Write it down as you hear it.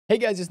Hey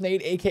guys, it's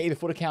Nate, aka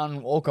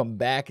TheFutAccountant. Welcome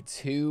back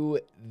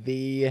to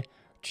the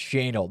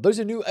channel. There's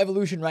a new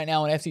evolution right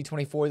now in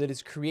FC24 that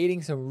is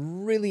creating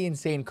some really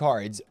insane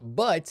cards,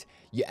 but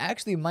you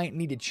actually might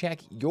need to check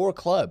your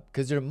club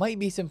because there might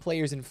be some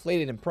players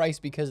inflated in price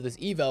because of this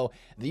Evo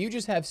that you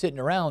just have sitting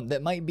around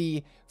that might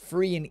be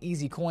free and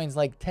easy coins,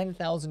 like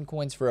 10,000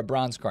 coins for a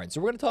bronze card.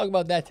 So we're going to talk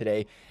about that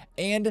today,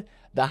 and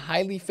the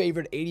highly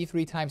favored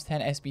 83 times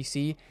 10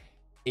 SBC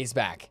is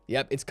back.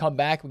 Yep, it's come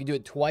back. We can do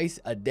it twice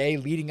a day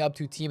leading up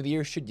to Team of the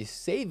Year. Should you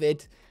save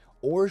it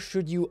or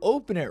should you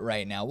open it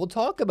right now? We'll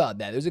talk about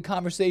that. There's a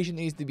conversation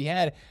that needs to be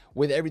had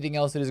with everything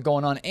else that is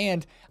going on.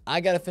 And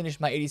I got to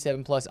finish my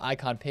 87 plus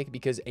icon pick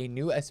because a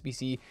new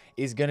SBC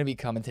is going to be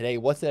coming today.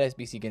 What's that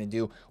SBC going to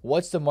do?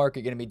 What's the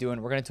market going to be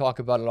doing? We're going to talk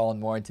about it all and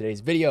more in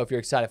today's video. If you're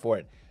excited for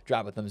it,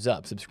 drop a thumbs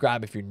up.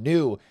 Subscribe if you're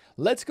new.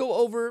 Let's go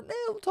over,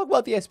 we'll talk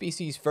about the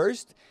SBCs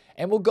first.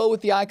 And we'll go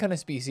with the icon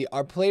SBC.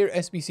 Our player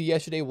SBC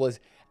yesterday was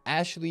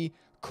Ashley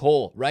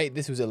Cole, right?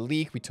 This was a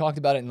leak. We talked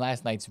about it in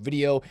last night's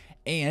video,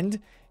 and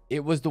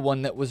it was the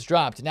one that was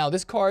dropped. Now,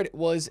 this card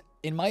was,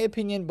 in my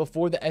opinion,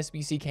 before the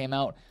SBC came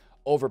out,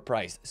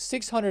 overpriced.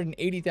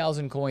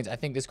 680,000 coins, I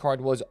think this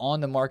card was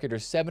on the market, or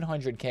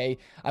 700K.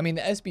 I mean,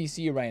 the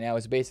SBC right now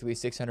is basically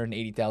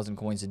 680,000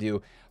 coins to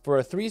do for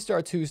a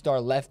 3-star,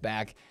 2-star left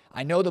back.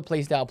 I know the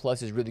playstyle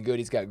plus is really good.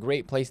 He's got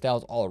great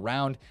playstyles all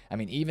around. I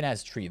mean, even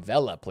has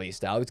Trivella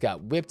playstyle. He's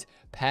got whipped,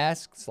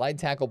 pass, slide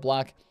tackle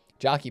block,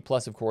 jockey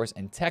plus, of course,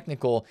 and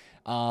technical.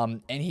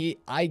 And he,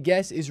 I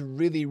guess, is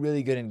really,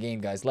 really good in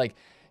game, guys. Like,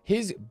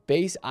 his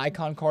base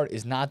icon card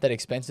is not that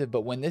expensive,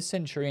 but when this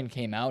Centurion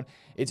came out,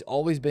 it's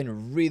always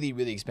been really,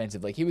 really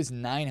expensive. Like, he was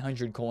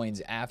 900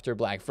 coins after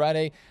Black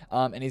Friday,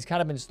 and he's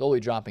kind of been slowly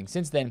dropping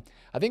since then.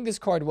 I think this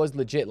card was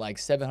legit like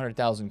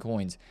 700,000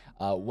 coins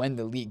when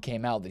the leak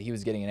came out that he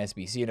was getting an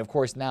SBC, and of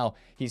course now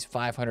he's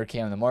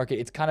 500K on the market.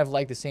 It's kind of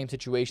like the same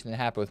situation that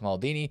happened with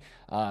Maldini.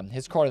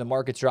 His card on the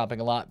market's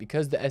dropping a lot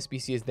because the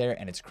SBC is there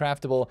and it's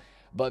craftable.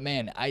 But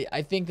man,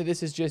 I think that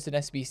this is just an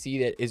SBC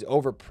that is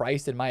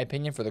overpriced, in my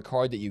opinion, for the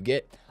card that you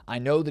get. I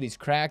know that he's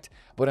cracked,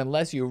 but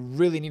unless you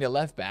really need a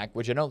left back,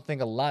 which I don't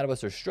think a lot of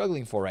us are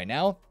struggling for right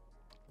now,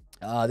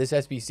 this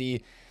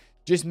SBC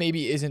just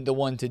maybe isn't the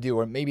one to do,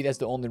 or maybe that's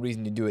the only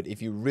reason to do it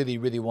if you really,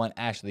 really want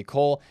Ashley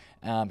Cole.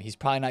 He's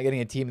probably not getting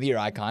a Team of the Year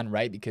icon,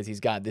 right, because he's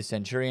got this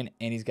Centurion,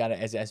 and he's got it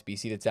as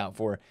SBC that's out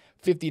for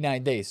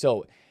 59 days.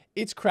 So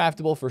it's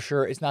craftable for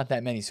sure. It's not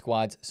that many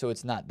squads, so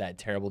it's not that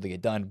terrible to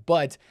get done.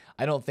 But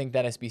I don't think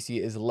that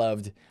SBC is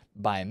loved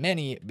by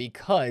many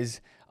because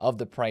of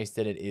the price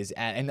that it is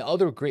at and the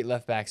other great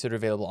left backs that are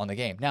available on the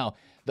game. Now,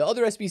 the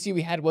other SBC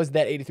we had was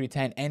that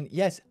 8310. And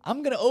yes,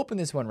 I'm going to open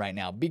this one right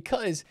now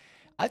because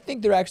I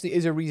think there actually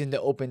is a reason to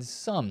open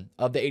some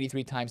of the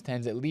 83 times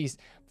 10s at least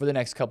for the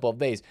next couple of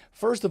days.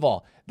 First of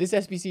all, this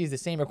SBC is the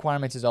same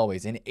requirements as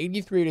always, an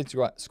 83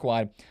 rated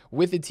squad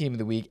with a team of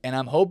the week, and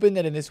I'm hoping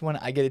that in this one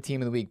I get a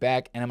team of the week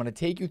back, and I'm going to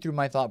take you through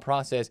my thought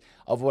process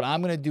of what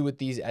I'm going to do with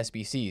these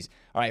SBCs.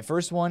 All right,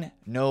 first one,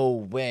 no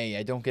way,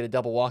 I don't get a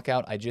double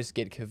walkout, I just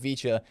get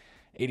Kavicha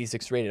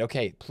 86 rated.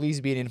 Okay,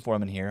 please be an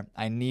inform in here.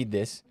 I need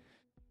this.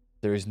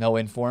 There is no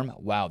inform.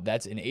 Wow,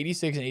 that's an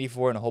 86, an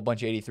 84, and a whole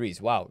bunch of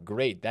 83s. Wow,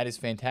 great. That is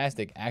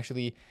fantastic.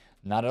 Actually,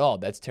 not at all.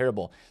 That's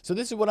terrible. So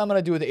this is what I'm going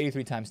to do with the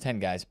 83 times 10,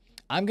 guys.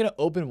 I'm going to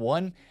open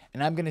one,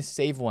 and I'm going to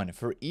save one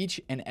for each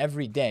and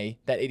every day.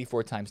 That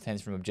 84 times 10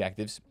 is from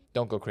objectives.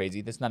 Don't go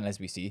crazy. That's not an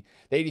SBC.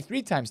 The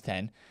 83 times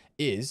 10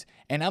 is,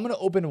 and I'm going to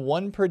open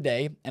one per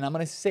day, and I'm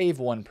going to save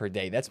one per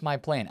day. That's my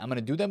plan. I'm going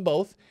to do them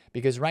both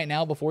because right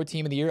now, before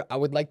Team of the Year, I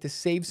would like to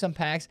save some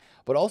packs,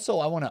 but also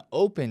I want to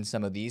open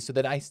some of these so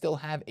that I still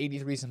have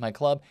 83s in my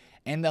club.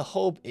 And the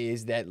hope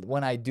is that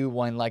when I do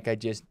one like I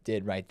just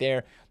did right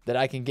there, that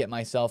I can get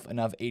myself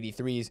enough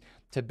 83s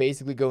to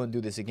basically go and do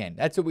this again.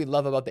 That's what we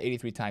love about the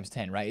 83 times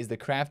 10, right? Is the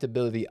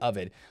craftability of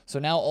it. So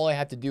now all I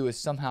have to do is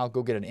somehow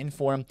go get an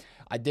inform.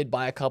 I did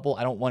buy a couple.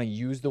 I don't want to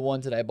use the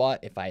ones that I bought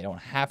if I don't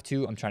have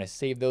to. I'm trying to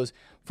save those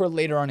for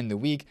later on in the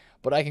week,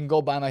 but I can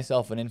go buy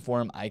myself an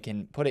inform. I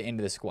can put it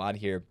into the squad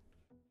here,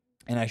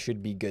 and I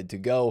should be good to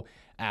go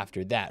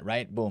after that,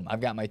 right? Boom.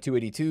 I've got my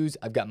 282s.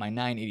 I've got my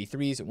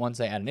 983s once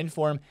I add an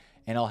inform,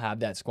 and I'll have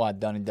that squad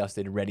done and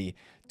dusted, ready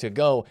to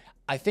go.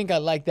 I think I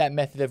like that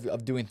method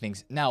of doing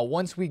things. Now,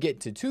 once we get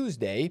to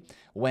Tuesday,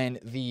 when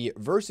the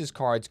versus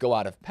cards go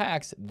out of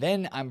packs,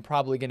 then I'm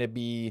probably going to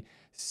be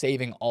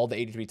saving all the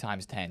 83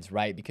 times 10s,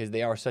 right? Because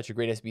they are such a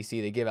great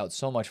SBC. They give out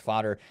so much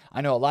fodder.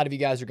 I know a lot of you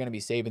guys are going to be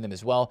saving them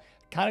as well.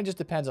 Kind of just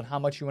depends on how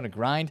much you want to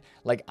grind.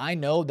 Like, I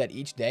know that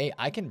each day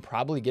I can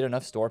probably get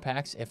enough store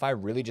packs if I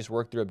really just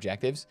work through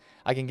objectives.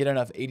 I can get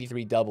enough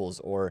 83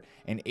 doubles or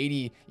an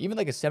 80, even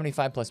like a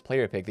 75 plus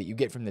player pick that you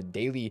get from the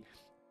daily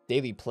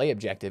play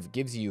objective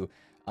gives you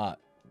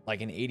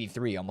like an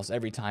 83 almost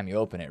every time you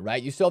open it,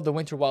 right? You still have the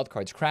winter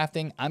wildcards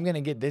crafting. I'm going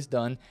to get this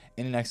done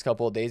in the next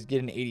couple of days,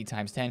 get an 80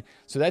 times 10.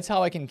 So that's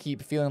how I can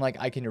keep feeling like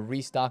I can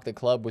restock the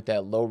club with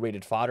that low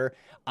rated fodder.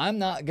 I'm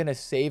not going to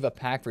save a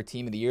pack for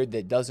Team of the Year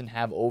that doesn't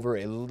have over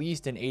at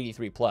least an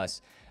 83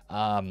 plus.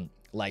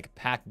 like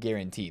pack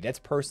guarantee. That's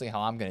personally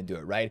how I'm going to do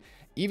it, right?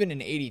 Even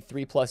an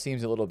 83 plus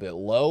seems a little bit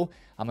low.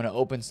 I'm going to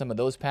open some of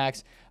those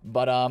packs.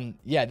 But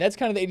yeah, that's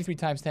kind of the 83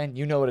 times 10.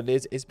 You know what it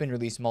is. It's been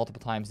released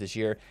multiple times this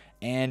year.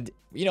 And,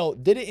 you know,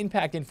 did it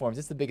impact informs?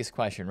 That's the biggest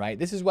question, right?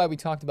 This is why we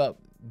talked about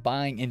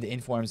buying into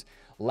informs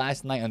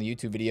last night on the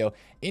YouTube video.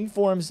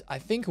 Informs, I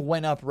think,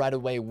 went up right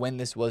away when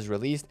this was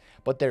released,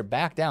 but they're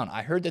back down.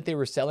 I heard that they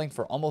were selling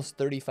for almost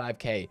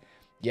 35K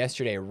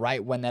yesterday,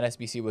 right when that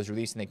SBC was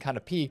released, and they kind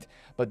of peaked,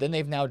 but then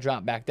they've now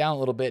dropped back down a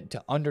little bit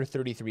to under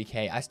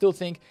 33K. I still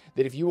think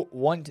that if you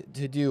want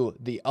to do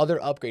the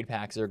other upgrade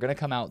packs that are going to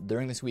come out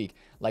during this week,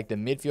 like the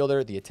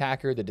midfielder, the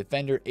attacker, the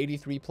defender,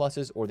 83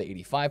 pluses, or the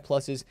 85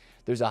 pluses,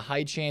 there's a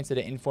high chance that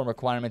an inform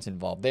requirement's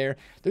involved there.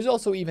 There's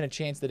also even a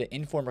chance that an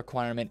inform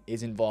requirement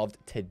is involved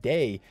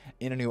today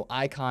in a new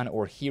icon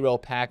or hero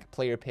pack,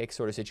 player pick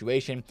sort of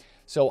situation.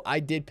 So I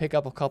did pick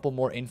up a couple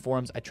more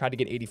informs. I tried to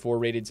get 84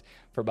 rated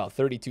for about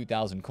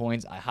 32,000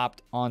 coins. I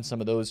hopped on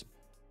some of those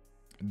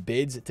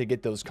bids to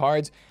get those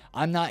cards.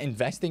 I'm not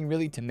investing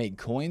really to make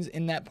coins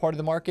in that part of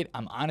the market.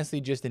 I'm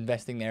honestly just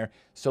investing there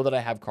so that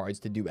I have cards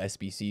to do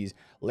SBCs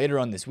later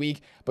on this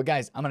week. But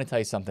guys, I'm going to tell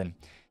you something.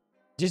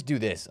 Just do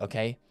this,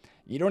 okay?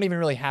 You don't even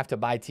really have to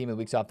buy Team of the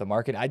Weeks off the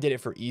market. I did it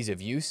for ease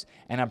of use,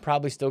 and I'm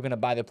probably still going to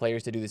buy the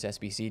players to do this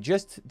SBC,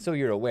 just so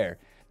you're aware.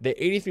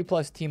 The 83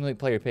 plus Team Elite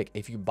player pick,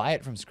 if you buy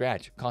it from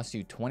scratch, costs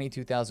you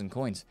 22,000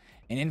 coins.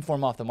 An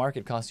inform off the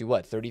market costs you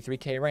what,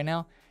 33K right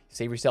now?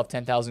 Save yourself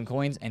 10,000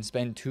 coins and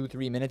spend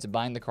 2-3 minutes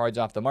buying the cards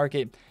off the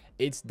market.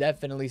 It's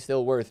definitely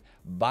still worth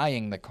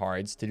buying the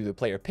cards to do the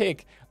player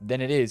pick than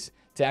it is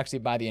to actually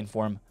buy the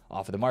inform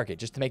off of the market.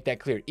 Just to make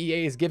that clear,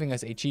 EA is giving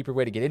us a cheaper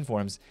way to get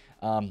informs.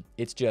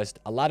 It's just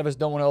a lot of us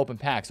don't want to open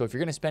packs. So if you're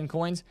going to spend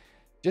coins,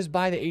 just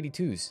buy the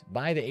 82s,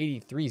 buy the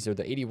 83s or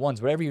the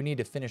 81s, whatever you need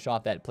to finish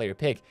off that player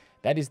pick.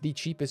 That is the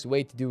cheapest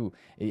way to do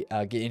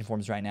get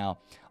informs right now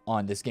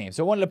on this game.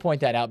 So I wanted to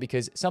point that out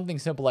because something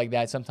simple like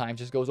that sometimes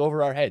just goes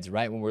over our heads,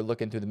 right? When we're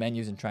looking through the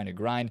menus and trying to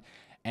grind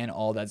and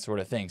all that sort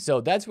of thing.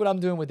 So that's what I'm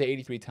doing with the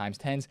 83 times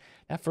 10s.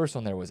 That first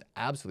one there was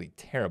absolutely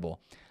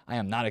terrible. I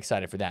am not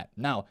excited for that.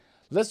 Now,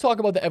 let's talk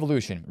about the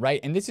evolution, right?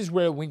 And this is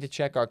where we need to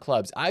check our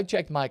clubs. I've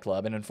checked my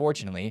club, and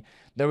unfortunately,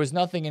 there was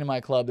nothing in my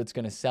club that's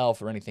going to sell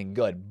for anything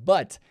good.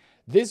 But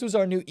this was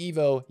our new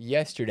Evo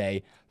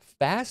yesterday.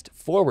 Fast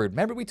forward.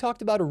 Remember we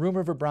talked about a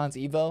rumor of a bronze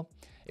Evo?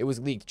 It was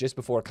leaked just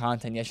before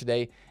content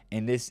yesterday,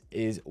 and this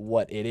is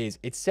what it is.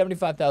 It's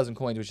 75,000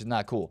 coins, which is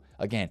not cool,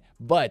 again,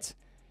 but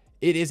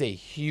it is a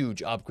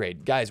huge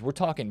upgrade. Guys, we're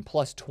talking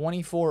plus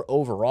 24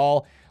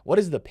 overall. What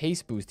is the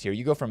pace boost here?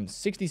 You go from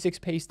 66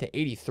 pace to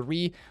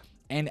 83.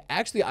 And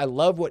actually, I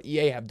love what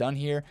EA have done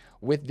here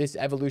with this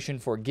evolution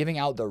for giving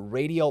out the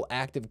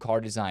radioactive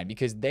card design,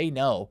 because they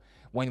know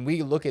when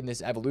we look at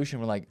this evolution,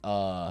 we're like,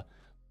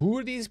 who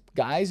are these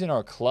guys in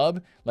our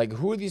club? Like,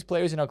 who are these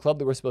players in our club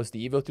that we're supposed to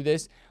evo through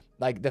this?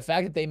 Like, the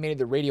fact that they made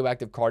the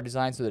radioactive card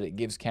design so that it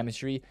gives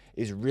chemistry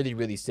is really,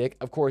 really sick.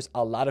 Of course,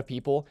 a lot of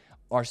people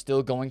are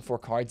still going for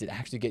cards that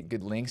actually get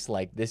good links,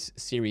 like this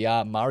Serie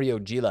A. Mario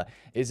Gila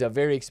is a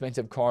very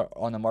expensive card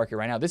on the market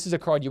right now. This is a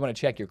card you want to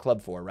check your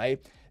club for,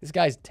 right? This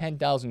guy's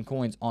 10,000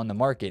 coins on the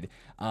market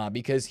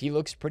because he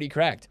looks pretty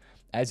cracked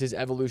as his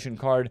evolution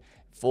card,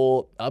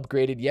 full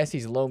upgraded. Yes,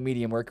 he's low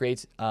medium work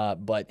rates,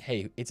 but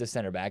hey, it's a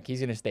center back. He's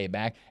going to stay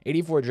back.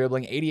 84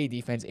 dribbling, 88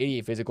 defense,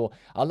 88 physical.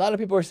 A lot of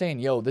people are saying,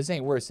 yo, this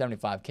ain't worth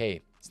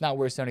 75K. It's not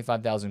worth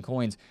 75,000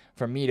 coins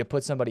for me to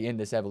put somebody in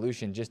this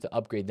evolution just to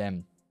upgrade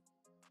them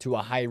to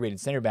a high rated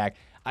center back.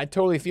 I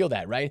totally feel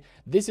that, right?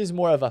 This is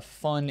more of a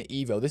fun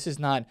Evo. This is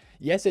not,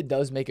 yes, it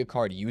does make a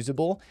card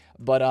usable,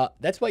 but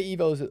that's why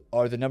Evos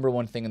are the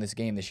 #1 thing in this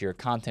game this year,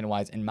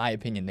 content-wise, in my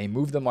opinion. They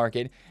move the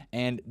market,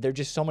 and there are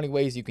just so many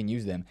ways you can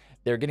use them.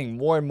 They're getting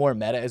more and more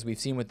meta, as we've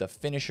seen with the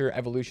finisher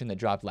evolution that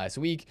dropped last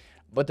week,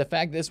 but the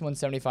fact this one's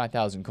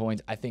 75,000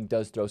 coins, I think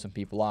does throw some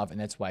people off, and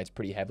that's why it's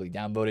pretty heavily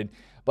downvoted.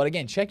 But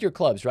again, check your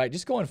clubs, right?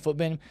 Just go on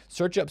Footbin,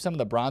 search up some of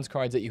the bronze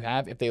cards that you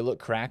have if they look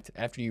cracked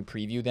after you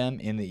preview them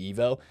in the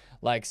Evo.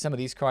 Like some of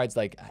these cards,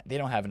 like they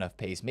don't have enough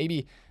pace.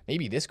 Maybe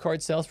this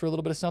card sells for a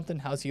little bit of something.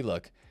 How's he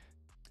look?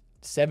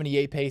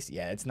 78 pace,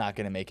 yeah, it's not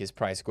going to make his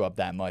price go up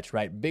that much,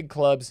 right? Big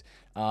clubs,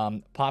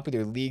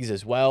 popular leagues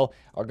as well,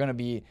 are going to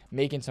be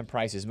making some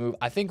prices move.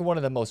 I think one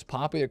of the most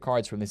popular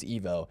cards from this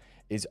Evo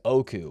is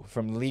Oku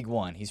from League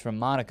One. He's from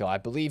Monaco. I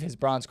believe his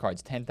bronze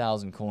card's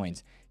 10,000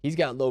 coins. He's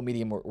got low,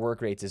 medium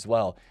work rates as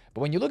well.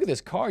 But when you look at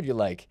this card, you're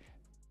like,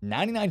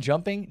 99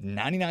 jumping,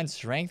 99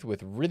 strength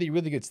with really,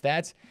 really good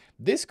stats.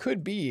 This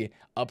could be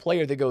a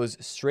player that goes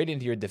straight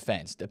into your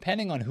defense,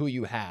 depending on who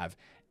you have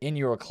in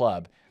your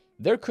club.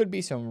 There could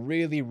be some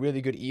really,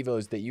 really good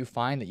Evos that you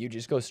find that you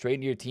just go straight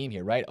into your team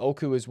here, right?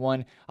 Oku is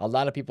one. A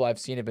lot of people I've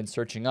seen have been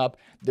searching up.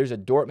 There's a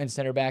Dortmund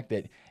center back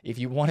that if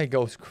you want to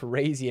go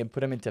crazy and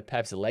put him into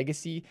Pep's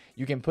Legacy,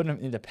 you can put him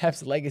into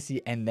Pep's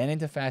Legacy and then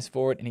into Fast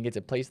Forward, and he gets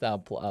a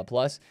playstyle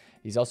plus.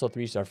 He's also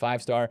 3-star,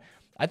 5-star.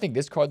 I think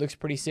this card looks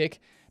pretty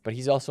sick, but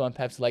he's also on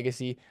Pep's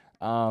Legacy.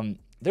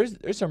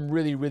 There's some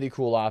really, really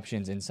cool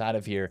options inside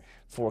of here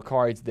for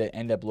cards that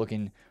end up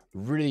looking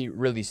really,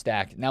 really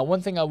stacked. Now,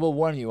 one thing I will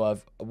warn you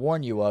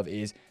of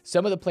is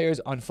some of the players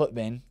on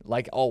Footman,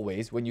 like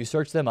always, when you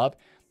search them up,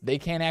 they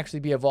can't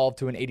actually be evolved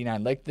to an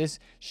 89. Like this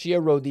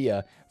Shia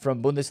Rodia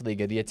from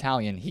Bundesliga, the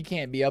Italian, he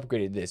can't be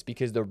upgraded this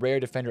because the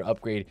rare defender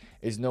upgrade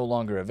is no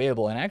longer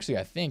available. And actually,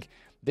 I think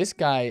this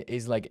guy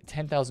is like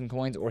 10,000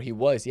 coins, or he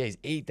was. Yeah, he's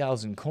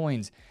 8,000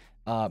 coins.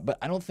 But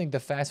I don't think the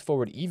fast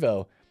forward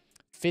Evo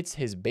fits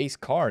his base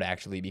card,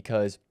 actually,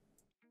 because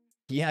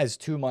he has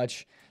too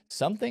much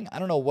something. I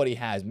don't know what he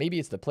has. Maybe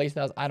it's the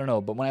playstyles. I don't know.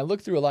 But when I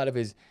look through a lot of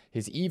his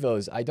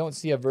Evos, I don't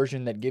see a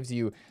version that gives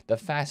you the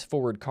fast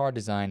forward card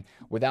design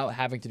without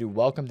having to do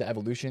Welcome to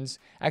Evolutions.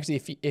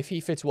 Actually, if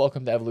he fits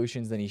Welcome to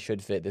Evolutions, then he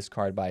should fit this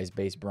card by his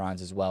base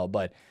bronze as well.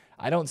 But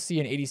I don't see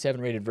an 87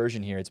 rated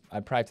version here.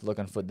 I probably have to look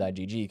on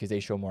foot.gg because they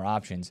show more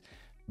options.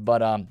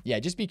 But yeah,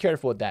 just be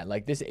careful with that.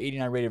 Like this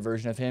 89 rated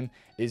version of him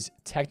is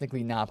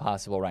technically not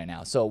possible right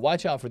now. So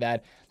watch out for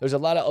that. There's a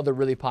lot of other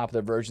really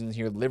popular versions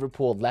here.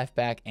 Liverpool left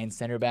back and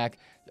center back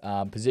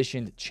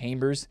positioned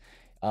Chambers.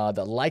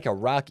 The Like a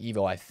Rock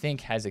Evo, I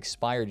think, has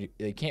expired.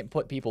 They can't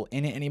put people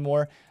in it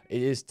anymore.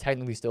 It is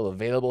technically still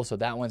available, so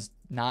that one's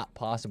not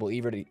possible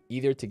either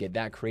to get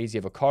that crazy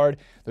of a card.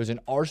 There's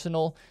an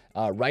Arsenal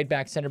right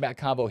back, center back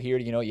combo here.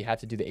 You know, you have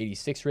to do the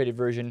 86 rated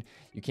version.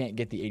 You can't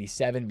get the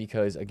 87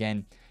 because,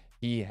 again,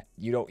 you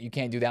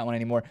can't do that one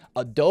anymore.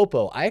 A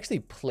Dopo. I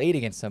actually played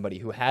against somebody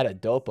who had a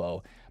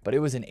Dopo, but it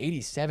was an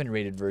 87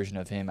 rated version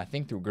of him, I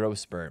think through Growth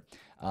Spurt.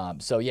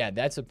 So yeah,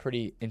 that's a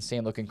pretty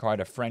insane looking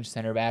card. A French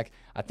center back.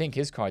 I think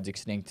his card's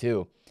extinct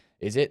too.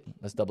 Is it?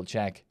 Let's double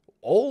check.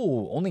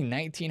 Oh, only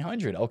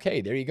 1,900.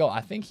 Okay, there you go.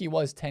 I think he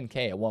was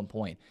 10K at one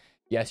point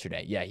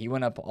yesterday. Yeah, he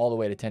went up all the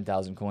way to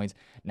 10,000 coins.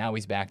 Now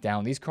he's back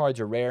down. These cards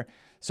are rare,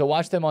 so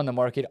watch them on the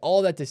market.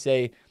 All that to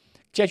say,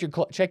 check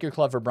your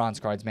club for bronze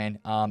cards, man.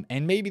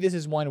 And maybe this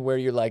is one where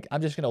you're like,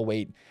 I'm just going to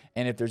wait.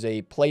 And if there's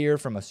a player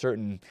from a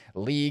certain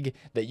league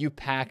that you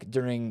pack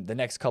during the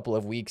next couple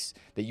of weeks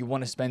that you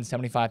want to spend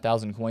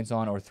 75,000 coins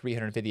on or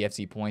 350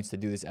 FC points to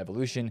do this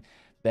evolution,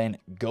 then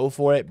go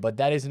for it. But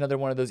that is another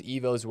one of those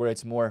Evos where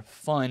it's more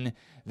fun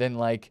than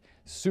like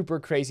super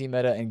crazy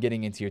meta and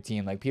getting into your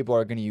team. Like people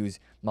are going to use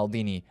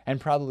Maldini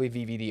and probably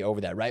VVD over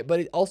that, right?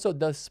 But it also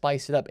does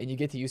spice it up and you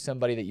get to use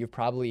somebody that you've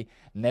probably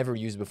never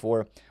used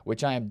before,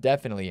 which I am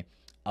definitely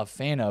a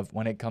fan of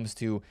when it comes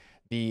to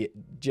the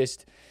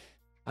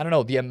I don't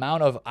know, the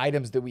amount of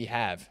items that we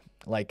have,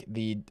 like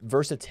the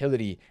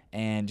versatility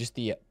and just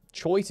the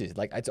choices.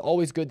 Like it's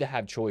always good to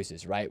have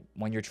choices, right?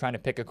 When you're trying to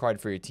pick a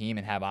card for your team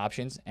and have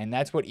options. And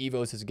that's what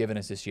Evos has given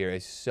us this year,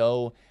 is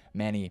so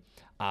many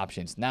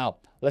options. Now,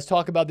 let's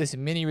talk about this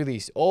mini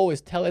release. Oh,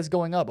 is Tellez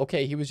going up?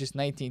 Okay, he was just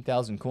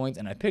 19,000 coins,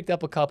 and I picked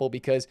up a couple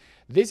because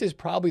this is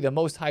probably the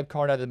most hyped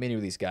card out of the mini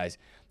release, guys.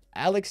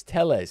 Alex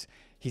Tellez.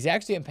 He's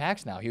actually in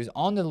packs now. He was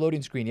on the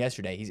loading screen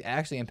yesterday. He's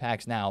actually in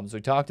packs now, as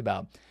we talked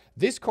about.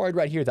 This card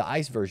right here, the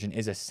ice version,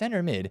 is a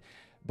center mid,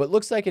 but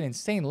looks like an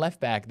insane left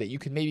back that you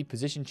could maybe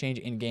position change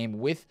in game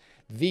with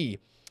the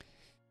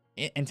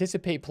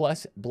Anticipate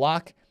Plus,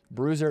 Block,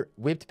 Bruiser,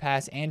 Whipped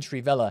Pass, and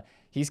Trivella.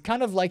 He's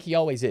kind of like he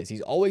always is.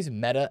 He's always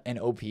meta and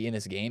OP in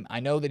this game. I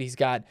know that he's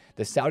got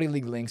the Saudi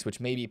League links, which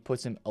maybe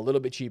puts him a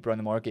little bit cheaper on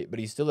the market, but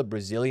he's still a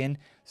Brazilian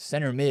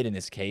center mid in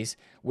this case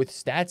with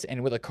stats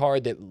and with a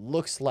card that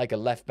looks like a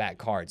left back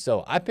card.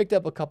 So I picked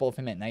up a couple of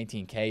him at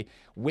 19K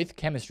with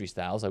chemistry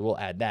styles. I will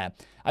add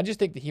that. I just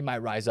think that he might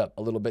rise up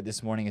a little bit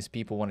this morning as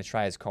people want to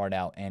try his card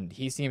out, and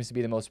he seems to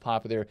be the most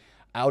popular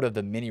out of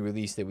the mini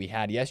release that we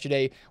had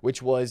yesterday,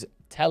 which was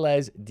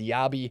Tellez,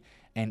 Diaby,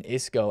 and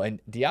Isco. And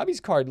Diaby's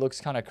card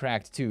looks kind of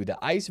cracked too. The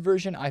ice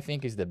version, I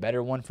think, is the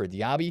better one for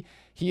Diaby.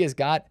 He has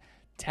got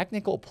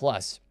Technical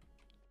Plus,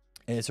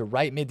 and it's a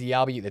right mid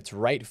Diaby that's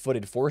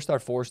right-footed, 4-star,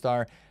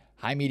 4-star,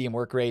 high medium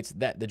work rates.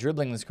 The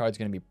dribbling in this card is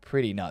going to be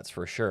pretty nuts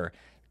for sure.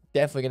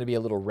 Definitely going to be a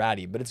little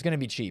ratty, but it's going to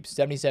be cheap.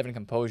 77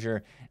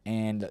 composure,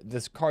 and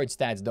this card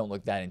stats don't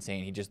look that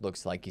insane. He just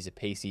looks like he's a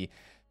pacey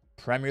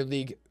Premier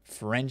League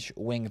French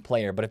wing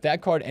player. But if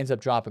that card ends up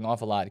dropping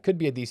off a lot, it could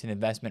be a decent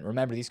investment.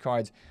 Remember, these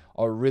cards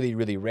are really,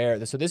 really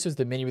rare. So this was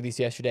the mini release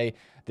yesterday.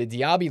 The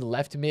Diaby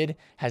left mid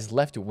has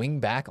left wing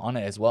back on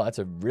it as well. That's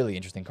a really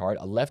interesting card.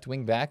 A left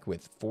wing back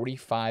with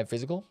 45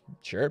 physical.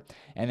 Sure.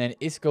 And then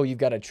Isco, you've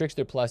got a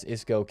Trickster Plus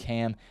Isco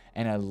Cam,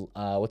 and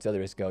a, what's the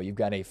other Isco? You've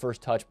got a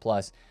First Touch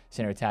Plus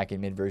center attack and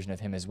mid version of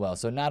him as well.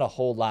 So not a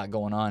whole lot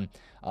going on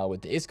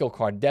with the Isco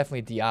card.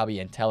 Definitely Diaby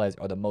and Tellez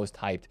are the most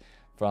hyped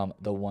from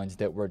the ones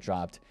that were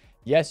dropped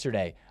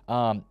yesterday.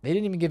 They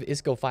didn't even give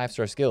Isco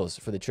 5-star skills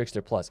for the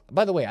Trickster Plus.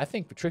 By the way, I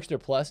think Trickster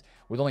Plus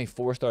with only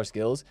 4-star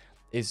skills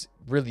is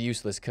really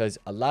useless because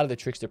a lot of the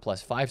Trickster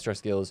Plus 5-star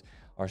skills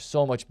are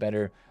so much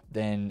better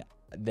than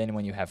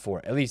when you have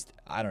 4. At least,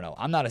 I don't know.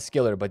 I'm not a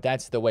skiller, but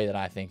that's the way that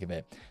I think of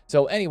it.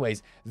 So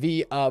anyways,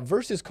 the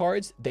versus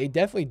cards, they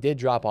definitely did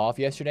drop off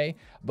yesterday,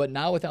 but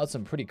now without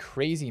some pretty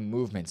crazy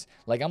movements.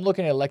 Like I'm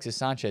looking at Alexis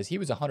Sanchez. He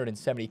was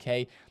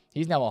 170K.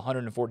 He's now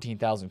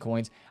 114,000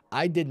 coins.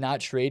 I did not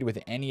trade with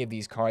any of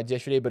these cards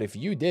yesterday, but if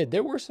you did,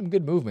 there were some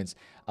good movements.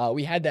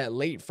 We had that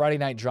late Friday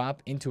night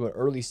drop into an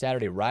early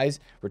Saturday rise.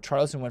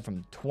 Richarlison went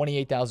from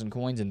 28,000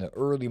 coins in the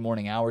early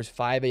morning hours,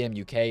 5 a.m.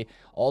 UK,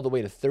 all the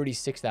way to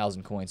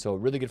 36,000 coins. So a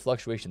really good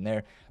fluctuation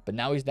there. But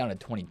now he's down to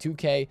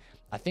 22K.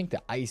 I think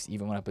the ice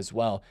even went up as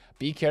well.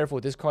 Be careful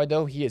with this card,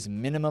 though. He is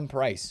minimum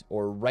price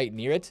or right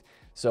near it.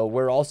 So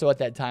we're also at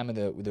that time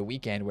of the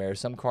weekend where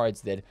some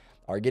cards that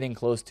are getting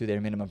close to their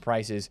minimum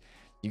prices,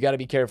 you got to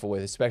be careful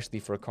with, especially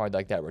for a card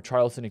like that.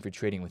 Richarlison, if you're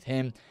trading with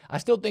him. I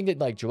still think that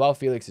like Joao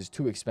Felix is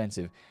too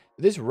expensive.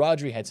 This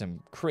Rodri had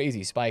some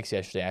crazy spikes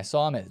yesterday. I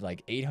saw him at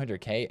like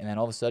 800K, and then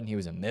all of a sudden he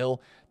was a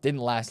mil.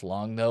 Didn't last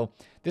long, though.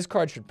 This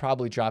card should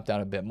probably drop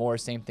down a bit more.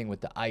 Same thing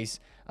with the ice.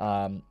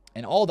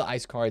 And all the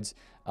ice cards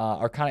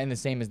are kind of in the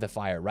same as the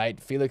fire, right?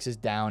 Felix is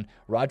down.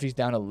 Rodri's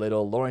down a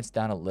little. Lawrence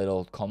down a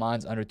little.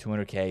 Coman's under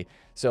 200K.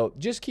 So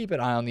just keep an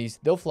eye on these.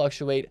 They'll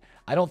fluctuate.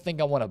 I don't think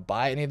I want to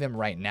buy any of them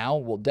right now.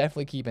 We'll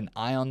definitely keep an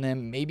eye on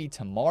them. Maybe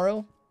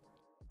tomorrow.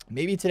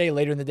 Maybe today,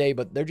 later in the day.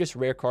 But they're just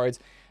rare cards.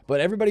 But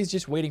everybody's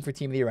just waiting for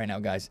Team of the Year right now,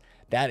 guys.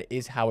 That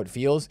is how it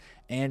feels.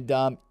 And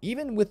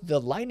even with the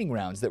lightning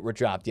rounds that were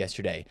dropped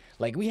yesterday,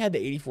 like we had the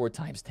 84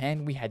 times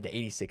 10, we had the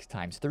 86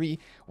 times 3,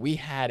 we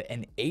had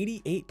an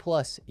 88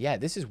 plus. Yeah,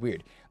 this is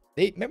weird.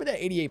 Remember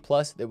that 88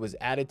 plus that was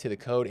added to the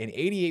code? An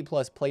 88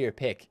 plus player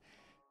pick.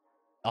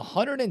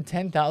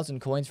 110,000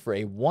 coins for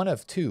a 1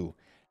 of 2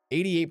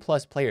 88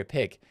 plus player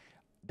pick.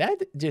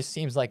 That just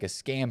seems like a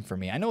scam for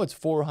me. I know it's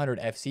 400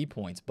 FC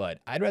points, but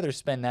I'd rather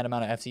spend that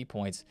amount of FC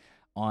points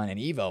on an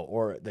Evo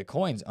or the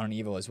coins on an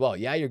Evo as well.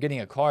 Yeah, you're getting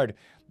a card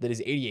that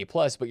is 88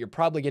 plus, but you're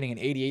probably getting an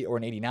 88 or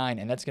an 89,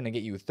 and that's going to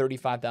get you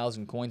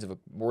 35,000 coins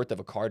worth of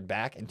a card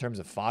back in terms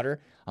of fodder,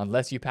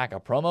 unless you pack a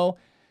promo.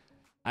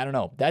 I don't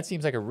know. That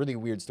seems like a really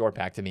weird store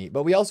pack to me.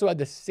 But we also had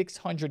the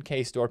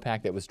 600K store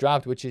pack that was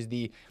dropped, which is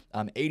the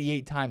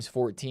 88 times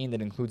 14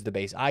 that includes the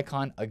base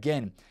icon.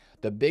 Again,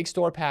 the big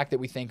store pack that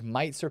we think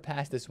might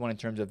surpass this one in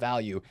terms of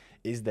value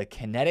is the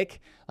Kinetic,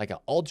 like an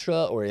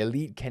Ultra or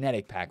Elite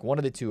Kinetic pack. One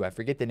of the two. I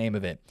forget the name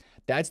of it.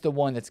 That's the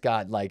one that's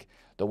got like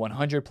the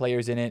 100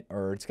 players in it,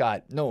 or it's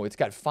got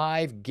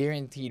 5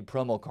 guaranteed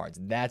promo cards.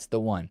 That's the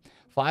one.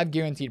 5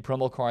 guaranteed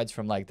promo cards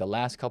from like the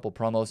last couple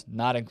promos,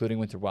 not including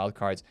winter wild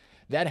cards.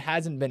 That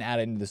hasn't been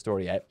added into the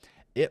store yet.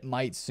 It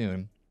might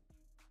soon.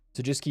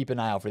 So just keep an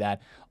eye out for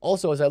that.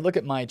 Also, as I look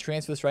at my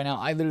transfer list right now,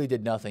 I literally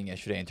did nothing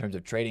yesterday in terms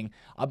of trading.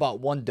 I bought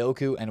one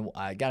Doku and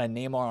I got a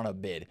Neymar on a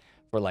bid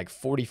for like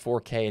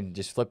 44K and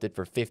just flipped it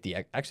for 50.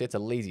 Actually, it's a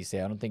lazy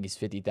sale. I don't think he's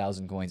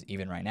 50,000 coins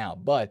even right now.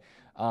 But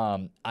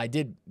I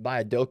did buy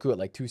a Doku at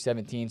like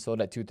 217,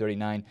 sold at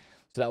 239.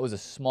 So that was a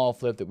small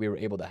flip that we were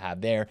able to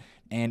have there.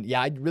 And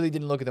yeah, I really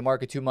didn't look at the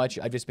market too much.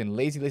 I've just been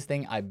lazy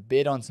listing. I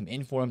bid on some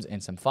informs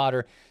and some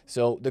fodder.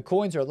 So the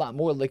coins are a lot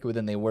more liquid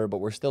than they were, but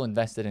we're still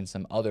invested in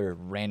some other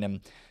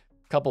random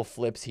couple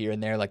flips here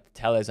and there, like the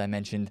Tellez I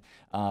mentioned.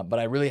 But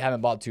I really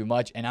haven't bought too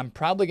much. And I'm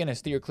probably going to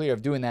steer clear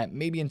of doing that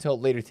maybe until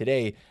later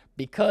today,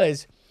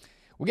 because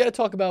we got to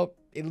talk about,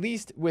 at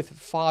least with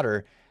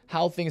fodder,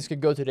 how things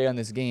could go today on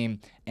this game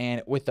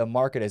and with the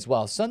market as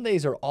well.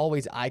 Sundays are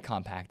always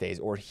icon pack days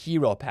or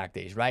hero pack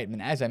days, right? And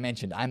as I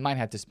mentioned, I might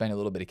have to spend a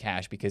little bit of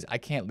cash because I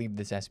can't leave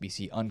this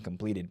SBC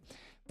uncompleted.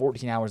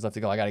 14 hours left to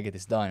go. I got to get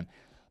this done.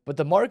 But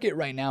the market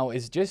right now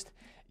is just,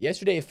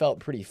 yesterday it felt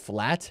pretty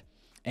flat.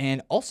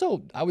 And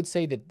also, I would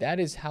say that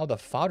is how the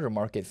fodder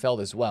market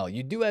felt as well.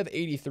 You do have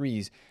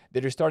 83s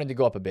that are starting to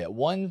go up a bit.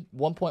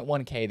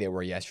 1.1K they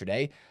were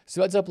yesterday. So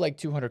that's up like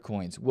 200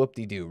 coins.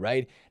 Whoop-de-doo,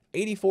 right?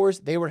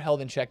 84s, they were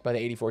held in check by the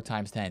 84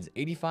 times 10s.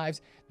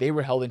 85s, they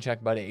were held in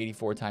check by the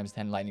 84 times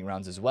 10 lightning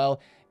rounds as well.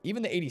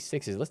 Even the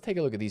 86s, let's take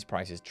a look at these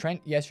prices.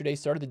 Trent yesterday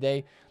started the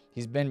day.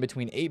 He's been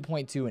between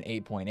 8.2 and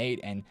 8.8,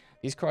 and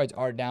these cards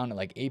are down at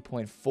like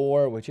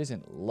 8.4, which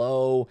isn't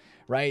low,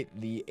 right?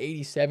 The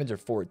 87s are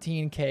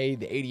 14K,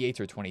 the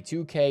 88s are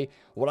 22K.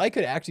 What I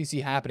could actually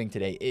see happening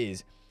today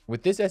is,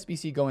 with this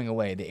SBC going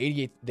away, the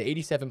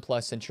 87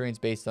 plus Centurions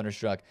based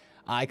Thunderstruck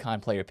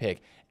icon player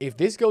pick, if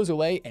this goes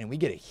away and we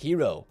get a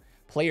hero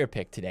player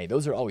pick today,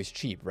 those are always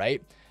cheap,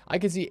 right? I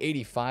could see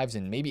 85s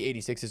and maybe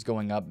 86s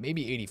going up,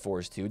 maybe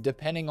 84s too,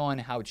 depending on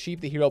how cheap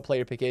the hero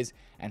player pick is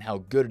and how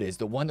good it is.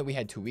 The one that we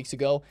had 2 weeks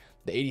ago,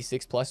 the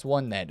 86 plus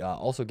one that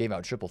also gave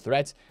out triple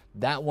threats,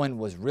 that one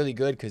was really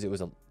good because it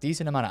was a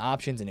decent amount of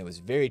options and it was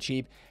very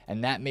cheap,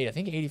 and that made, I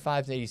think,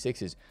 85s and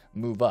 86s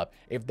move up.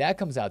 If that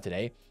comes out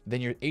today,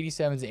 then your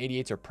 87s and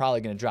 88s are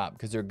probably going to drop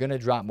because they're going to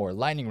drop more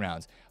lightning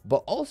rounds.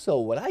 But also,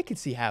 what I could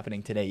see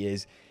happening today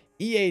is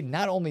EA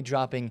not only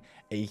dropping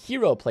a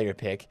hero player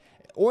pick,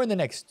 or in the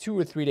next 2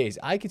 or 3 days,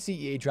 I could see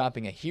EA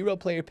dropping a hero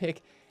player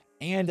pick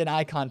and an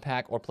icon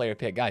pack or player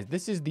pick. Guys,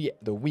 this is the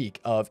week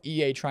of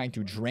EA trying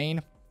to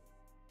drain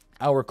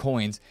our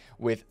coins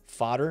with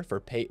fodder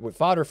for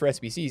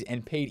SBCs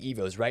and paid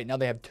evos. Right now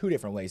they have two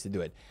different ways to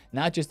do it,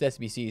 not just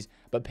SBCs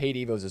but paid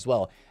evos as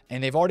well,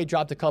 and they've already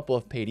dropped a couple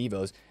of paid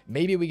evos.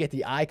 Maybe we get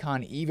the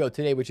icon evo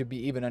today, which would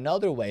be even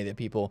another way that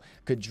people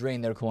could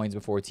drain their coins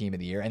before team of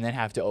the year and then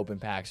have to open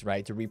packs,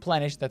 right, to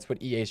replenish. That's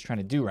what EA is trying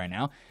to do right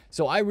now.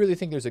 So I really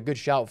think there's a good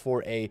shout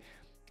for a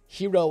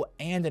hero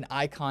and an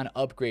icon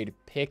upgrade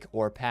pick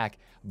or pack,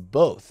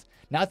 both.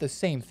 Not the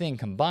same thing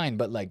combined,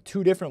 but like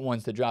two different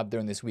ones to drop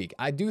during this week.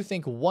 I do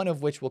think one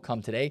of which will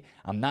come today.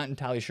 I'm not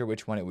entirely sure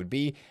which one it would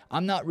be.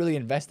 I'm not really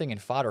investing in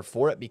fodder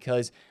for it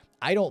because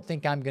I don't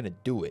think I'm going to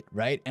do it,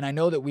 right? And I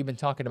know that we've been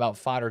talking about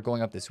fodder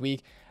going up this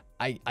week.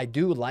 I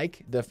do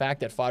like the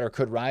fact that fodder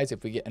could rise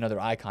if we get another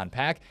icon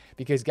pack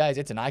because, guys,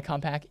 it's an icon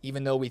pack.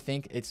 Even though we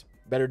think it's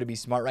better to be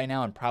smart right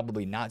now and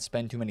probably not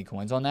spend too many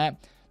coins on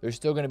that, there's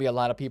still going to be a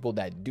lot of people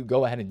that do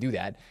go ahead and do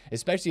that,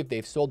 especially if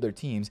they've sold their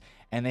teams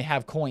and they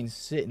have coins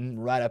sitting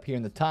right up here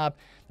in the top.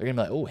 They're going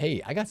to be like, oh,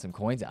 hey, I got some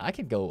coins. I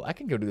can go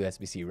do the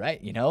SBC,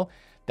 right? You know,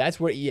 that's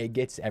where EA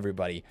gets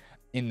everybody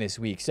in this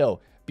week.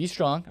 So be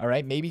strong, all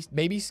right?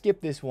 Maybe skip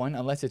this one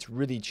unless it's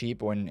really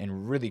cheap or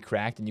and really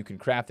cracked, and you can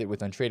craft it with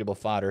untradeable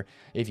fodder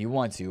if you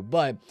want to.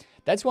 But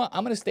that's why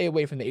I'm going to stay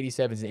away from the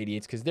 87s and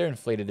 88s because they're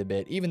inflated a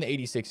bit. Even the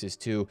 86s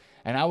too.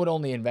 And I would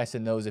only invest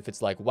in those if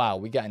it's like, wow,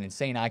 we got an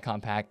insane icon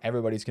pack.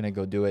 Everybody's going to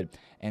go do it,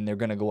 and they're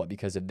going to go up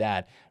because of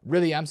that.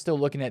 Really, I'm still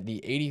looking at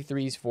the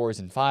 83s, 4s,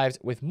 and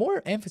 5s with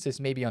more emphasis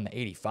maybe on the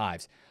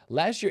 85s.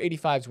 Last year,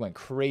 85s went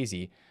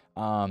crazy.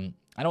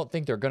 I don't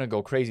think they're going to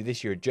go crazy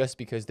this year just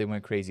because they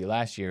went crazy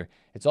last year.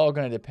 It's all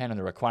going to depend on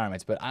the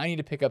requirements, but I need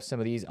to pick up some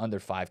of these under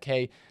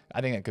 5K.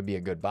 I think that could be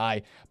a good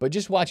buy, but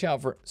just watch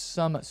out for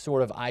some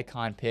sort of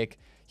icon pick,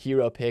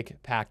 hero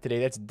pick pack today.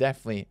 That's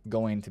definitely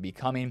going to be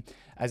coming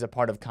as a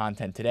part of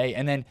content today.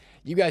 And then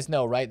you guys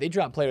know, right? They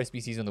drop player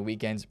SBCs on the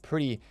weekends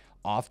pretty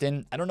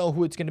often. I don't know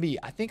who it's going to be.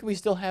 I think we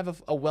still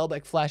have a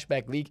Welbeck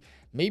flashback leak.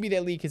 Maybe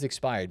that leak has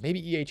expired.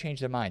 Maybe EA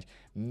changed their mind.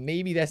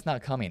 Maybe that's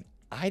not coming.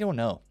 I don't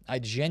know. I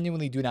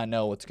genuinely do not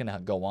know what's going to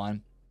go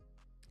on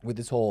with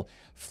this whole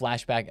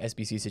flashback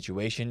SBC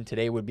situation.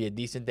 Today would be a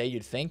decent day,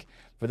 you'd think,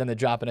 for them to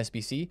drop an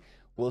SBC.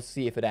 We'll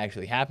see if it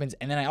actually happens.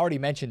 And then I already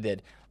mentioned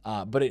it,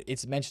 but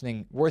it's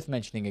worth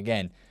mentioning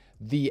again.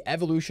 The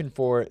evolution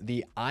for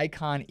the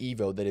Icon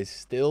Evo that is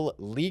still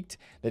leaked,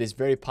 that is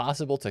very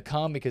possible to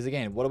come, because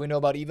again, what do we know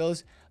about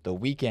Evos? The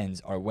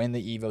weekends are when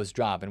the Evos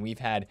drop, and we've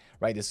had,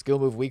 right, the skill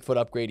move weak foot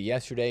upgrade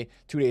yesterday,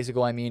 2 days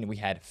ago, I mean, we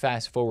had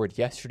fast forward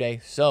yesterday,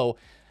 so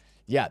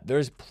yeah,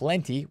 there's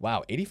plenty.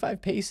 Wow,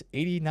 85 pace,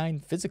 89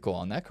 physical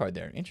on that card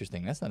there.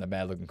 Interesting, that's not a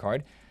bad looking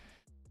card.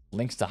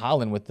 Links to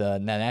Holland with the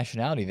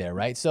nationality there,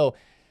 right? So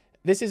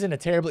this isn't a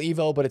terrible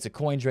Evo, but it's a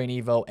coin drain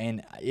Evo,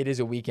 and it is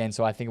a weekend,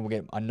 so I think we'll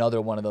get another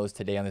one of those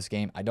today on this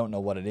game. I don't know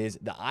what it is.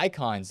 The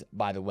icons,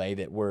 by the way,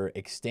 that were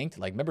extinct,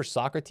 like remember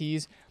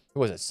Socrates? Who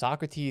was it?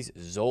 Socrates,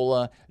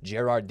 Zola,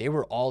 Gerard, they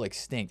were all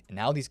extinct.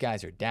 Now these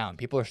guys are down.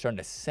 People are starting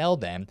to sell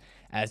them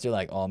as they're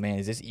like, oh man,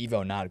 is this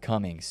Evo not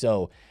coming?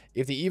 So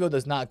if the Evo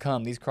does not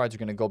come, these cards are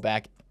going to go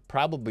back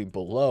probably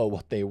below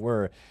what they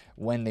were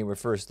when they were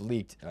first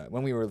leaked,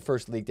 when we were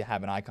first leaked to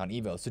have an Icon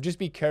Evo. So just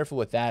be careful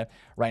with that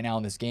right now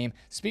in this game.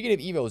 Speaking of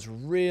Evos,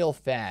 real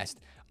fast,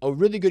 a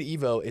really good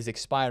Evo is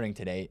expiring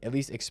today, at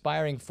least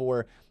expiring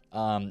for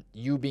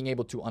you being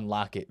able to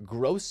unlock it.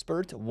 Growth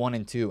Spurt 1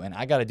 and 2, and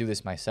I got to do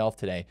this myself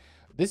today.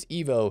 This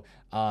Evo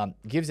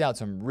gives out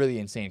some really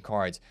insane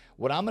cards.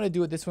 What I'm going to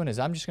do with this one is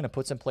I'm just going to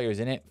put some players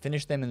in it,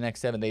 finish them in the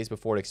next 7 days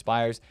before it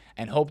expires,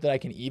 and hope that I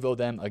can Evo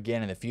them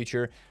again in the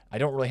future. I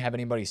don't really have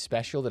anybody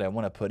special that I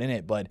want to put in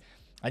it, but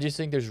I just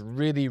think there's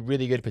really,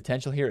 really good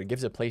potential here. It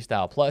gives a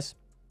playstyle plus.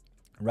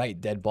 Right,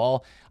 dead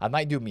ball. I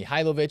might do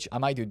Mihailovic. I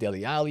might do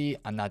Dele Alli.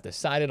 I'm not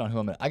decided on who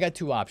I'm going to. I got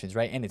 2 options,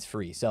 right? And it's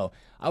free. So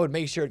I would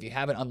make sure if you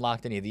haven't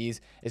unlocked any of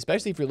these,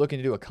 especially if you're looking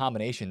to do a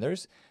combination,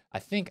 there's, I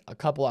think, a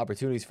couple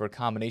opportunities for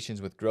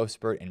combinations with Growth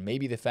Spurt and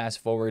maybe the fast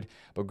forward.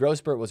 But Growth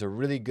Spurt was a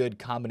really good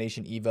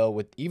combination Evo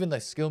with even the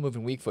skill move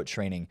and weak foot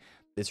training.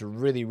 It's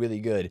really, really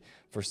good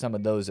for some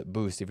of those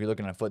boosts. If you're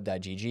looking at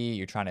foot.gg,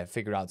 you're trying to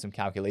figure out some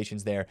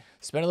calculations there.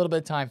 Spend a little bit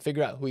of time,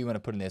 figure out who you want to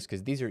put in this,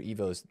 because these are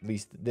Evos, at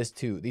least these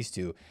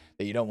two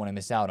that you don't want to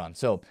miss out on.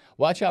 So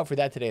watch out for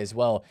that today as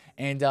well.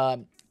 And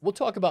we'll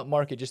talk about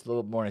market just a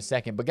little bit more in a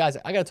second. But guys,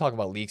 I got to talk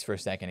about leaks for a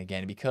second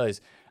again,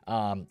 because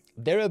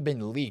there have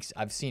been leaks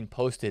I've seen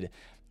posted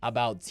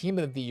about Team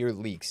of the Year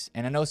leaks.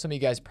 And I know some of you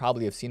guys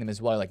probably have seen them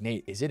as well. Like,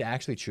 Nate, is it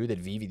actually true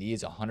that VVD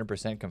is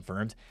 100%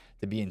 confirmed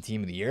to be in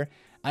Team of the Year?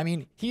 I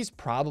mean, he's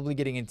probably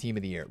getting in Team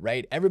of the Year,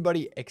 right?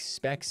 Everybody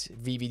expects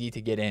VVD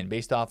to get in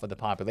based off of the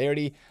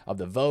popularity of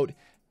the vote,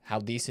 how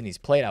decent he's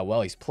played, how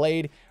well he's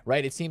played,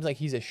 right? It seems like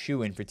he's a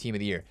shoo-in for Team of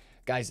the Year.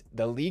 Guys,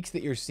 the leaks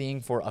that you're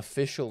seeing for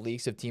official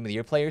leaks of Team of the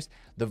Year players,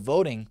 the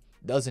voting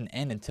doesn't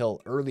end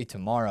until early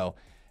tomorrow.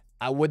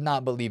 I would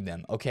not believe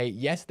them, okay?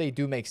 Yes, they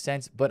do make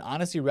sense, but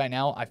honestly, right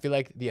now, I feel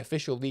like the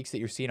official leaks that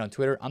you're seeing on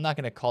Twitter, I'm not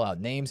going to call out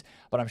names,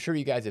 but I'm sure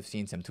you guys have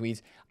seen some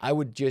tweets. I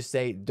would just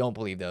say don't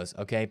believe those,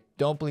 okay?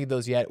 Don't believe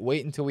those yet.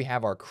 Wait until we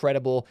have our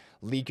credible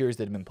leakers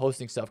that have been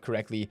posting stuff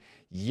correctly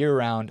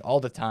year-round, all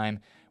the time,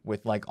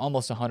 with like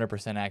almost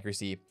 100%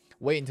 accuracy.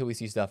 Wait until we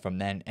see stuff from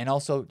then. And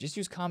also, just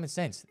use common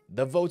sense.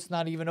 The vote's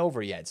not even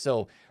over yet.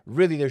 So,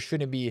 really, there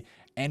shouldn't be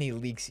any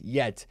leaks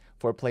yet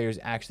for players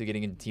actually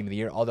getting into Team of the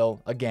Year.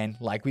 Although, again,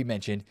 like we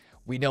mentioned,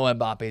 we know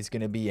Mbappe is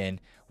going to be in.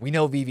 We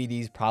know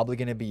VVD's probably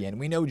going to be in.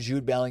 We know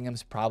Jude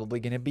Bellingham's probably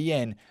going to be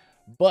in.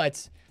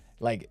 But,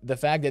 like, the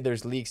fact that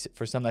there's leaks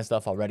for some of that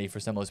stuff already for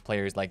some of those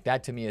players, like,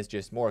 that to me is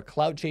just more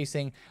clout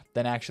chasing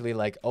than actually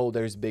like, oh,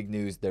 there's big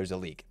news, there's a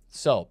leak.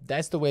 So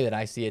that's the way that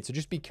I see it. So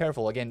just be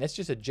careful. Again, that's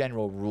just a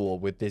general rule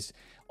with this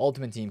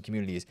Ultimate Team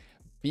community is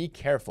be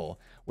careful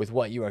with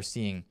what you are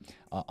seeing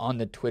on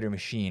the Twitter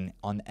machine,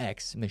 on the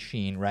X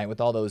machine, right?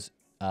 With all those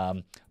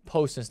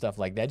posts and stuff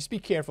like that. Just be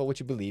careful what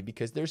you believe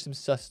because there's some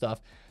sus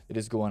stuff that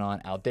is going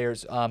on out there.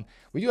 So,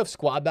 we do have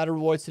squad battle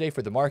rewards today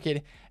for the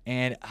market.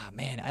 And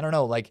man, I don't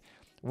know, like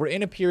we're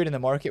in a period in the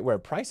market where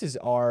prices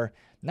are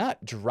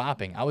not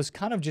dropping. I was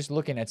kind of just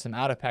looking at some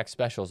out-of-pack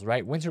specials,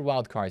 right? Winter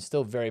Wild Cards,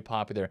 still very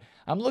popular.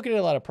 I'm looking at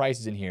a lot of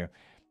prices in here.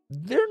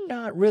 They're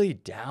not really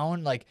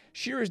down. Like,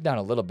 Shearer's down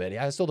a little bit.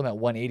 I sold them at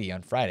 180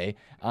 on Friday.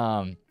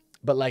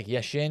 But, like,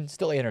 Yashin,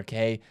 still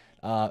 800K.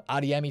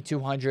 Adiemi,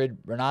 200.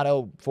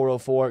 Renato,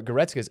 404.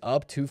 Goretzka's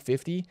up,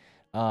 250.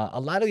 A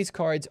lot of these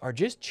cards are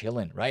just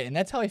chilling, right? And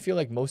that's how I feel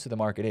like most of the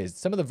market is.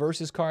 Some of the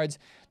Versus cards,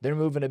 they're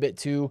moving a bit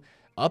too,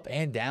 up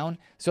and down.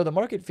 So the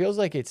market feels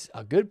like it's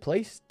a good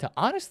place to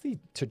honestly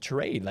to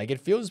trade. Like it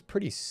feels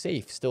pretty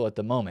safe still at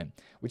the moment,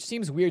 which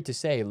seems weird to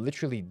say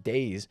literally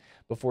days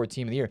before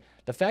Team of the Year.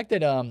 The fact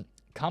that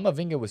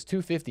Kamavinga was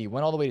 250,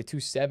 went all the way to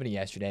 270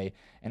 yesterday,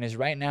 and is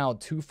right now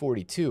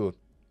 242.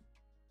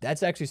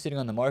 That's actually sitting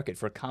on the market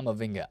for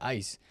Kamavinga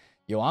Ice.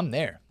 Yo, I'm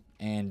there.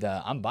 And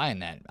I'm buying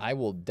that. I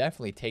will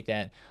definitely take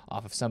that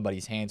off of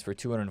somebody's hands for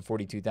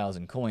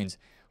 242,000 coins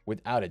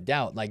without a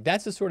doubt. Like,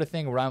 that's the sort of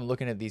thing where I'm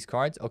looking at these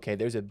cards. Okay,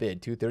 there's a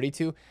bid,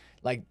 232.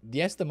 Like,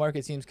 yes, the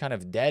market seems kind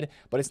of dead,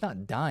 but it's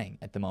not dying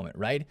at the moment,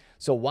 right?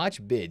 So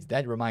watch bids.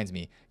 That reminds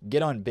me.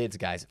 Get on bids,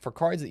 guys. For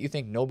cards that you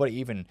think nobody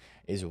even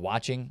is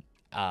watching,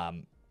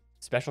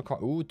 special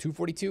card. Ooh,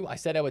 242. I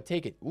said I would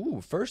take it.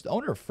 Ooh, first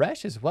owner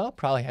fresh as well.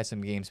 Probably has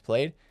some games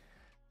played.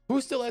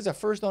 Who still has a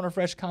first owner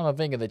fresh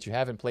Kamavinga that you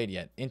haven't played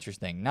yet?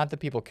 Interesting. Not that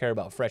people care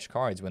about fresh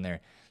cards when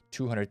they're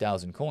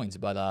 200,000 coins,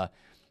 but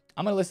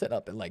I'm going to list that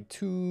up at like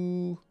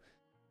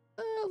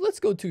let's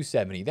go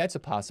 270. That's a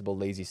possible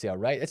lazy sale,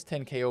 right? That's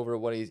 10K over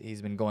what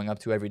he's been going up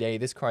to every day.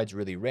 This card's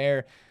really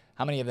rare.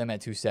 How many of them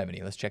at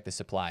 270? Let's check the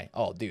supply.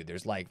 Oh, dude,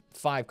 there's like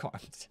 5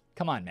 cards.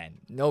 Come on, man.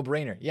 No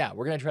brainer. Yeah,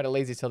 we're going to try to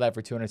lazy sell that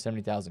for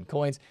 270,000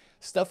 coins.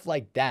 Stuff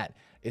like that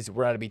is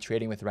where I'd be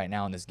trading with right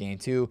now in this game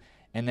too.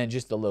 And then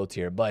just the low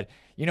tier. But,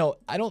 you know,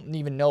 I don't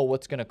even know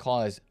what's going to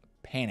cause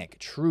panic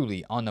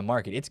truly on the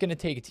market. It's going to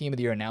take Team of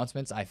the Year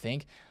announcements, I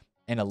think,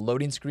 and a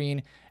loading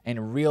screen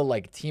and real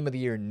like Team of the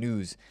Year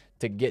news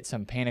to get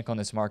some panic on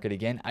this market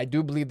again. I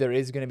do believe there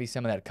is going to be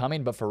some of that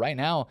coming, but for right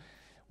now,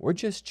 we're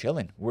just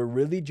chilling. We're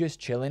really just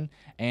chilling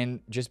and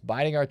just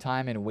biding our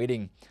time and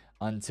waiting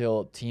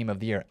until Team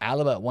of the Year.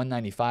 Alaba at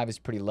 195 is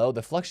pretty low.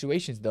 The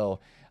fluctuations, though,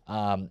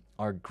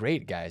 are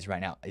great, guys, right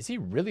now. Is he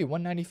really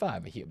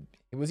 195?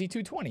 Was he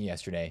 220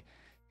 yesterday?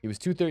 He was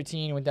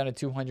 213, went down to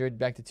 200,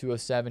 back to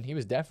 207. He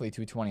was definitely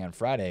 220 on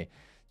Friday,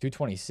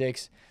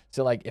 226.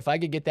 So, like, if I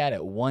could get that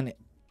at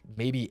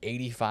maybe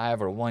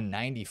 85 or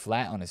 190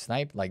 flat on a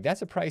snipe, like,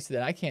 that's a price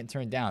that I can't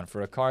turn down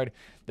for a card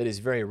that is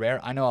very rare.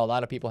 I know a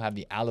lot of people have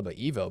the Alaba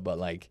Evo, but,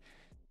 like,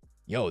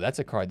 yo, that's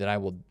a card that I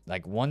will,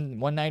 like,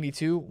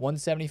 192,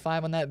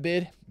 175 on that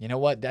bid. You know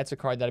what? That's a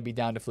card that I'd be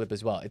down to flip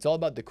as well. It's all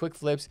about the quick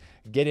flips,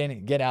 get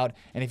in, get out.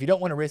 And if you don't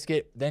want to risk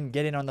it, then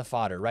get in on the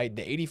fodder, right?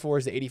 The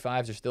 84s, the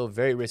 85s are still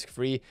very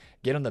risk-free.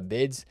 Get on the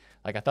bids.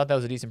 Like, I thought that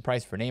was a decent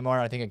price for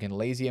Neymar. I think I can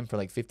lazy him for,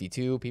 like,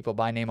 52. People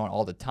buy Neymar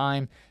all the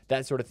time.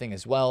 That sort of thing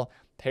as well.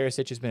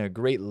 Perisic has been a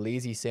great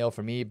lazy sale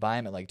for me. Buy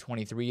him at, like,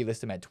 23.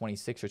 List him at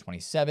 26 or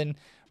 27,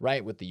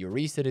 right? With the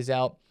Lloris that is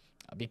out.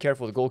 Be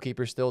careful with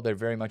goalkeepers still. They're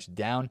very much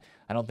down.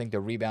 I don't think they'll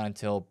rebound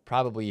until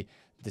probably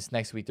this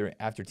next week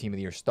after Team of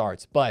the Year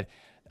starts. But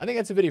I think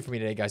that's a video for me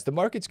today, guys. The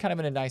market's kind of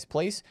in a nice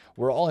place.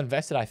 We're all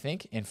invested, I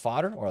think, in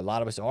fodder, or a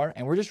lot of us are,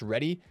 and we're just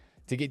ready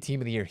to get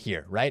Team of the Year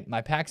here, right?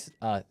 My packs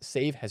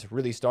save has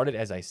really started,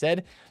 as I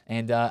said,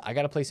 and I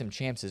got to play some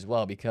champs as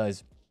well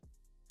because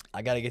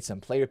I got to get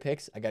some player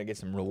picks. I got to get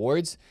some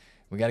rewards.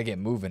 We got to get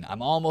moving.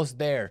 I'm almost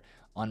there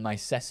on my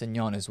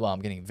Sessegnon as well.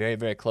 I'm getting very,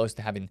 very close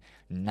to having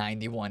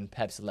 91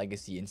 Pep's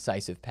Legacy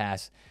Incisive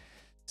Pass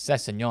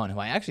Sessegnon, who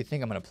I actually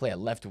think I'm going to play at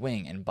left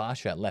wing and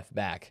Basha at left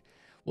back.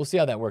 We'll see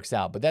how that works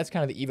out. But that's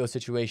kind of the Evo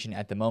situation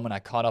at the moment. I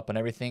caught up on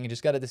everything and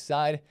just got to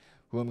decide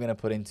who I'm going to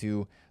put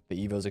into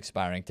the Evos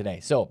expiring today.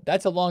 So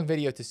that's a long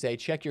video to say,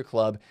 check your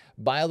club,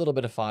 buy a little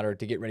bit of fodder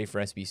to get ready for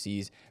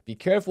SBCs. Be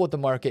careful with the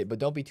market, but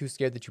don't be too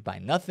scared that you buy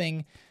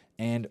nothing.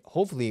 And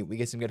hopefully we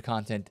get some good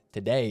content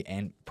today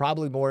and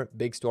probably more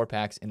big store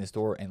packs in the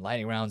store and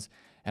lightning rounds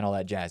and all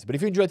that jazz. But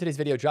if you enjoyed today's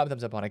video, drop a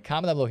thumbs up on it,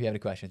 comment down below if you have any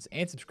questions,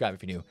 and subscribe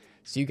if you're new.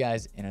 See you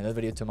guys in another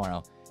video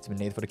tomorrow. It's been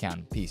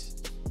TheFutAccountant. Peace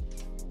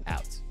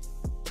out.